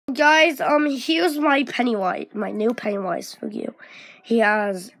guys, here's my Pennywise, my new Pennywise figure. He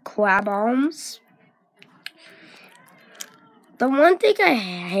has crab arms. The one thing I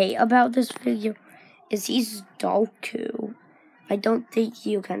hate about this figure is he's Doku. I don't think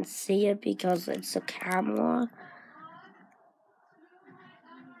you can see it because it's a camera.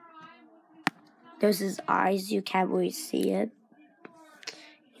 There's his eyes, you can't really see it.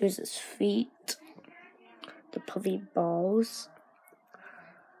 Here's his feet, the puffy balls.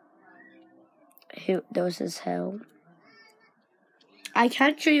 Here, there's his hair. I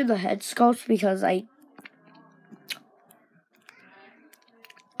can't show you the head sculpts because I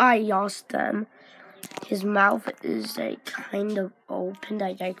lost them. His mouth is like kind of open,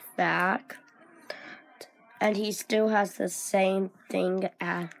 like that. And he still has the same thing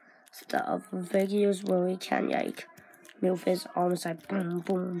as the other videos where he can like move his arms like boom,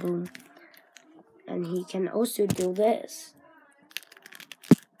 boom, boom. And he can also do this.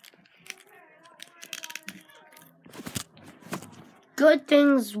 Good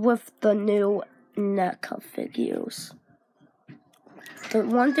things with the new NECA figures. The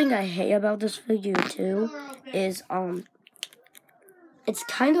one thing I hate about this figure too is it's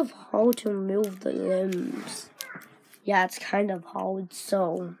kind of hard to move the limbs. Yeah, it's kind of hard.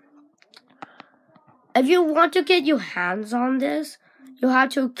 So if you want to get your hands on this, you have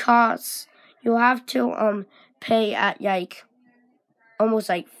to pay at like almost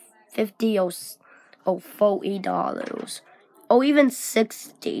like $50 or $40. Or even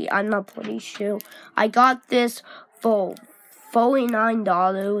 $60, I'm not pretty sure. I got this for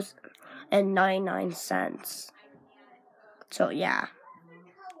 $49.99. So yeah,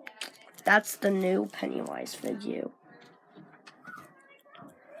 that's the new Pennywise figure.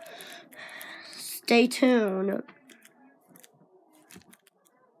 Stay tuned.